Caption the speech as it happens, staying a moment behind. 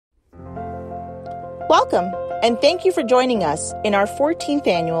Welcome, and thank you for joining us in our 14th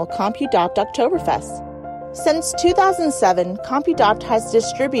annual Compudopt Oktoberfest. Since 2007, Compudopt has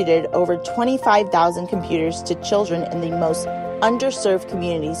distributed over 25,000 computers to children in the most underserved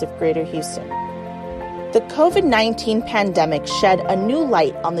communities of Greater Houston. The COVID-19 pandemic shed a new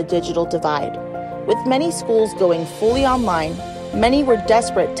light on the digital divide. With many schools going fully online, many were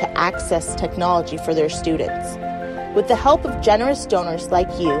desperate to access technology for their students. With the help of generous donors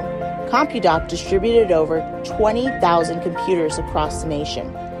like you, Compudopt distributed over 20,000 computers across the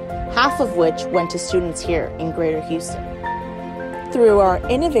nation, half of which went to students here in Greater Houston. Through our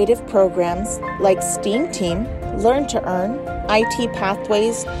innovative programs like STEAM Team, Learn to Earn, IT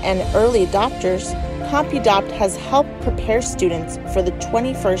Pathways, and Early Adopters, Compudopt has helped prepare students for the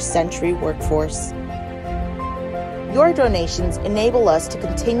 21st century workforce. Your donations enable us to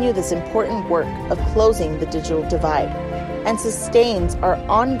continue this important work of closing the digital divide and sustains our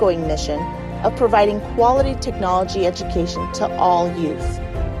ongoing mission of providing quality technology education to all youth.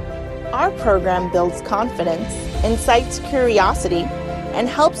 Our program builds confidence, incites curiosity, and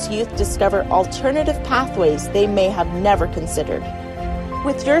helps youth discover alternative pathways they may have never considered.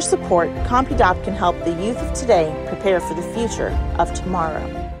 With your support, Compudopt can help the youth of today prepare for the future of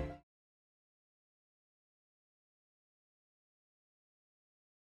tomorrow.